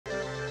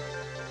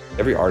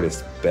every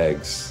artist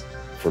begs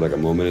for like a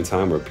moment in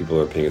time where people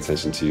are paying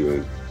attention to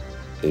you,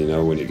 and you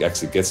know, when it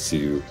actually gets to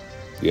you,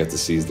 you have to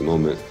seize the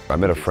moment. I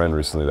met a friend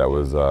recently that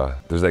was,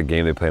 there's that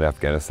game they play in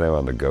Afghanistan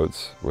on the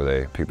goats, where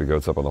they pick the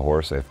goats up on the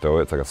horse, they throw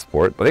it, it's like a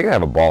sport. But they can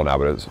have a ball now,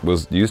 but it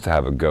was used to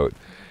have a goat.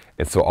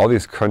 And so all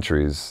these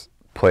countries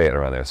play it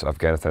around there. So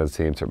Afghanistan has a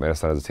team,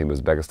 Turkmenistan has a team,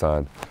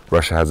 Uzbekistan,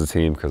 Russia has a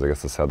team, because I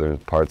guess the southern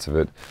parts of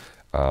it,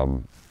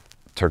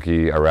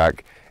 Turkey,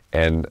 Iraq,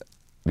 and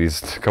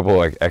these couple of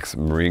like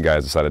ex-Marine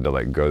guys decided to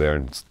like go there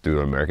and do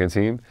an American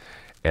team,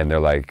 and they're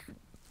like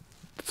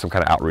some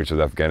kind of outreach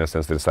with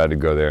Afghanistan, so they decided to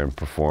go there and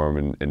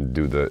perform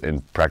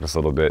and practice a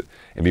little bit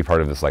and be part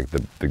of this like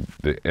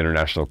the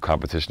international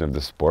competition of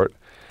this sport.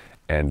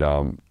 And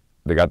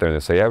they got there and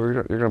they say, yeah,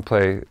 you're gonna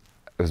play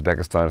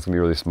Uzbekistan, it's gonna be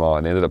really small,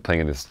 and they ended up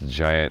playing in this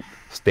giant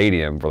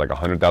stadium for like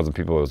 100,000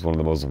 people. It was one of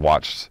the most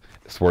watched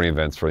sporting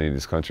events for any of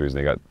these countries, and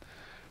they got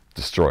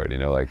destroyed, you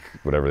know, like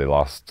whatever, they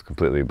lost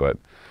completely. But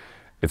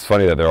it's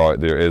funny that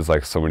there is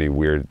like so many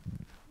weird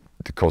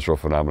cultural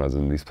phenomena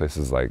in these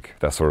places, like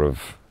that sort of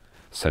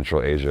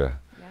Central Asia.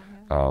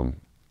 And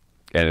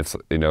it's,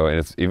 you know, and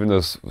it's, even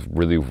those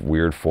really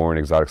weird foreign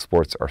exotic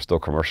sports are still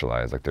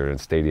commercialized, like they're in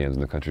stadiums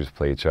and the countries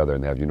play each other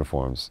and they have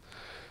uniforms.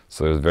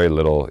 So there's very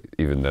little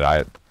even that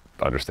I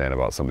understand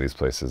about some of these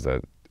places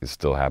that is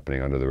still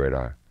happening under the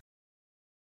radar.